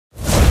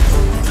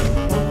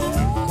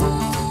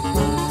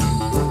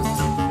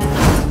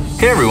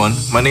Hey everyone,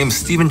 my name is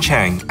Stephen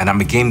Chang and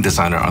I'm a game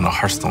designer on the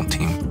Hearthstone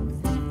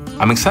team.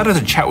 I'm excited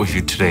to chat with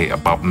you today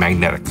about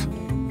Magnetic,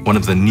 one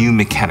of the new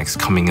mechanics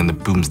coming in the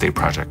Boomsday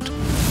project.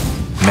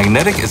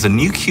 Magnetic is a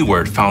new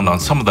keyword found on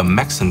some of the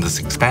mechs in this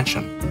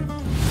expansion.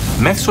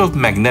 Mechs with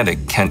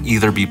Magnetic can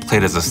either be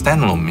played as a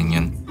standalone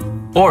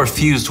minion or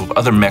fused with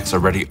other mechs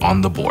already on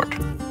the board.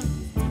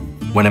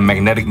 When a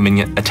Magnetic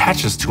minion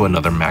attaches to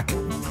another mech,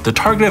 the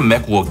targeted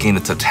mech will gain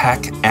its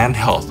attack and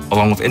health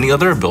along with any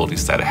other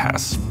abilities that it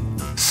has.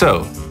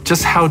 So,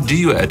 just how do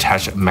you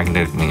attach a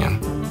Magnetic minion?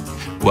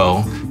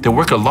 Well, they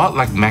work a lot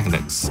like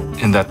magnets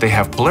in that they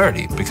have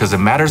polarity because it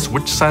matters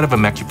which side of a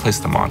mech you place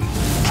them on.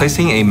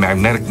 Placing a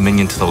Magnetic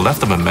minion to the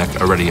left of a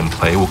mech already in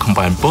play will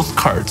combine both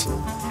cards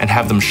and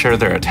have them share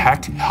their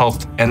attack,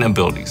 health, and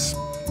abilities.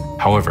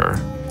 However,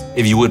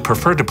 if you would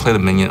prefer to play the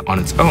minion on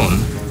its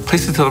own,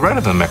 place it to the right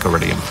of the mech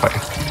already in play.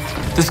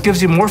 This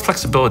gives you more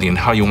flexibility in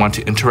how you want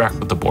to interact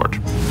with the board.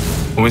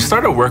 When we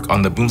started work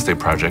on the Boomsday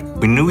project,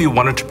 we knew we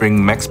wanted to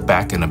bring mechs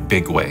back in a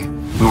big way.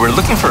 We were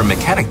looking for a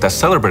mechanic that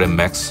celebrated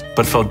mechs,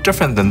 but felt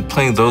different than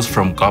playing those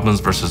from Goblins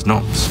vs.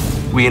 Gnomes.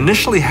 We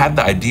initially had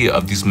the idea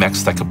of these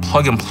mechs that could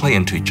plug and play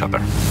into each other.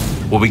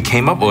 What we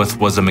came up with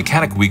was a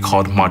mechanic we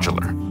called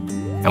modular,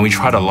 and we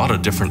tried a lot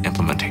of different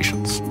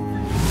implementations.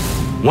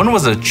 One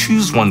was a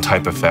choose one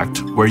type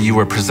effect, where you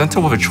were presented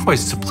with a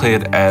choice to play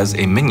it as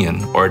a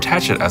minion or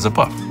attach it as a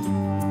buff.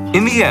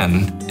 In the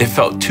end, it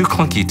felt too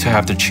clunky to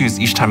have to choose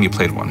each time you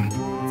played one.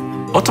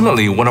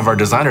 Ultimately, one of our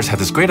designers had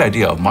this great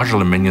idea of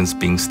modular minions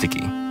being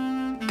sticky.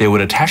 They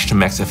would attach to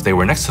mechs if they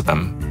were next to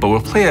them, but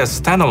would play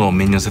as standalone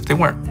minions if they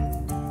weren't.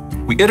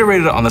 We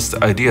iterated on this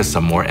idea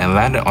some more and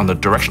landed on the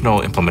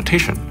directional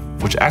implementation,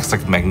 which acts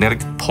like magnetic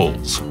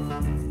poles.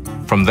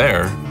 From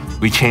there,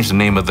 we changed the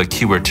name of the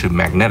keyword to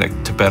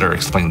magnetic to better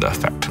explain the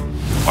effect.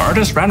 Our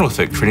artist ran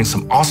with it, creating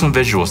some awesome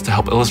visuals to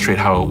help illustrate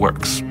how it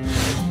works.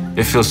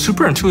 It feels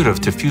super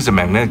intuitive to fuse a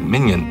magnetic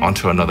minion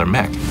onto another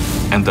mech,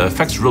 and the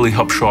effects really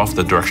help show off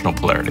the directional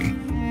polarity.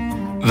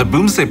 The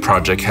Boomsday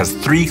project has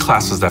 3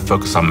 classes that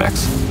focus on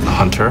mechs: the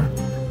Hunter,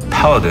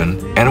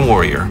 Paladin, and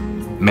Warrior.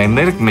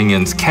 Magnetic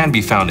minions can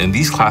be found in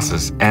these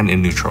classes and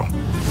in neutral.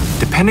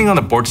 Depending on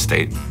the board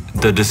state,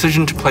 the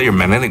decision to play your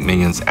magnetic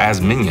minions as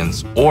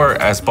minions or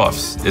as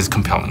buffs is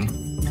compelling.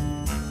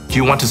 Do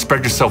you want to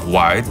spread yourself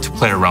wide to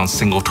play around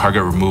single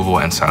target removal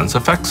and silence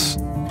effects?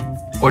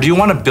 Or do you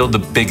want to build the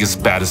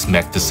biggest, baddest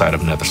mech this side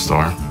of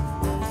Netherstorm?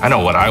 I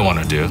know what I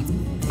want to do.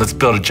 Let's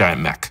build a giant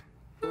mech.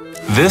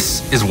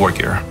 This is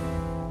Wargear.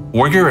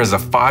 Wargear is a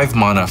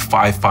 5-mana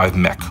 5/5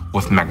 mech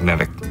with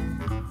Magnetic.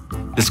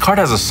 This card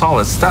has a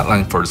solid stat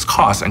line for its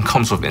cost and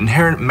comes with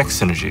inherent mech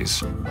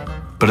synergies.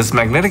 But its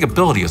magnetic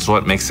ability is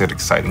what makes it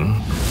exciting.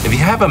 If you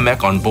have a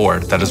mech on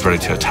board that is ready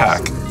to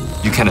attack,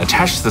 you can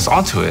attach this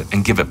onto it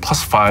and give it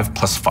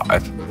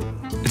 +5/+5.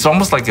 It's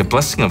almost like a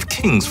blessing of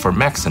kings for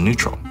mechs in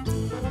neutral.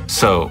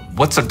 So,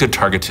 what's a good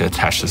target to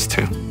attach this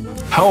to?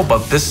 How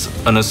about this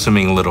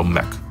unassuming little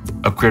mech,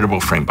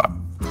 Upgradable Framebot?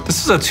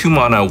 This is a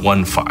 2-mana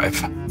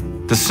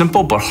 1/5. The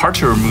simple but hard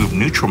to remove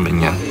neutral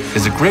minion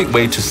is a great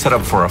way to set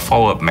up for a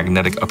follow-up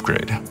magnetic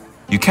upgrade.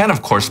 You can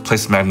of course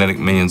place magnetic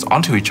minions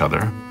onto each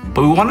other,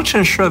 but we wanted to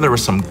ensure there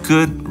were some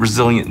good,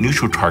 resilient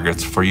neutral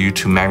targets for you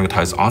to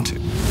magnetize onto.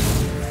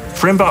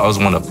 Framebot was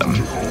one of them,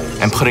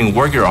 and putting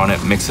Wargear on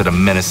it makes it a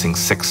menacing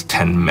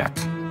 6/10 mech.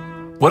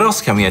 What else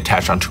can we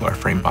attach onto our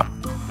Framebot?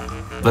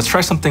 Let's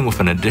try something with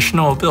an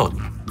additional ability.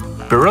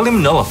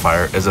 Beryllium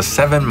Nullifier is a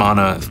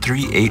 7-mana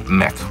 3/8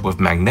 mech with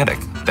Magnetic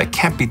that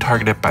can't be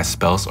targeted by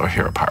spells or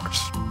hero powers.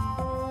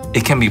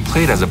 It can be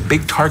played as a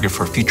big target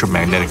for future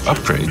magnetic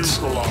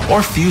upgrades,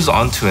 or fuse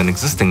onto an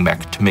existing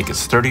mech to make it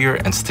sturdier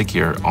and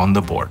stickier on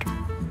the board.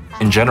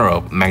 In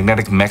general,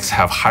 magnetic mechs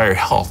have higher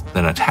health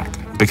than attack,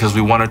 because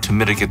we wanted to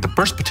mitigate the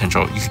burst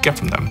potential you could get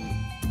from them.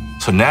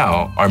 So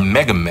now, our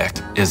Mega Mech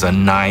is a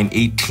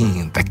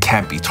 9/18 that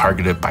can't be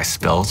targeted by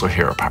spells or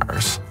hero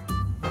powers.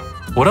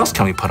 What else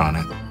can we put on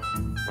it?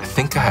 I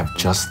think I have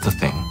just the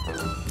thing.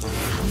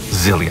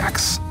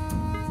 Ziliax.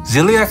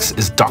 Ziliax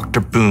is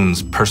Dr.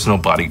 Boom's personal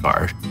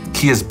bodyguard.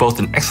 He is both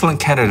an excellent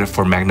candidate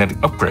for magnetic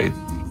upgrade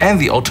and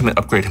the ultimate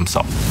upgrade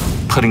himself.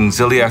 Putting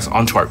Ziliax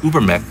onto our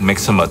Uber Mech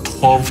makes him a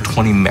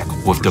 12/20 mech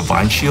with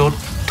Divine Shield,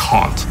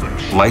 Taunt,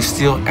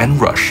 Lifesteal, and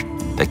Rush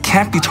that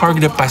can't be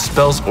targeted by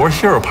spells or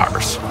hero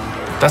powers.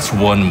 That's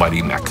one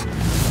mighty mech.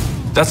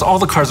 That's all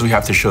the cards we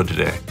have to show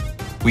today.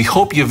 We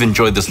hope you've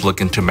enjoyed this look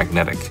into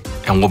Magnetic,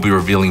 and we'll be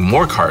revealing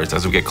more cards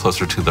as we get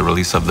closer to the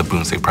release of the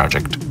Boomsday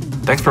project.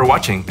 Thanks for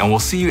watching, and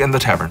we'll see you in the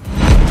tavern.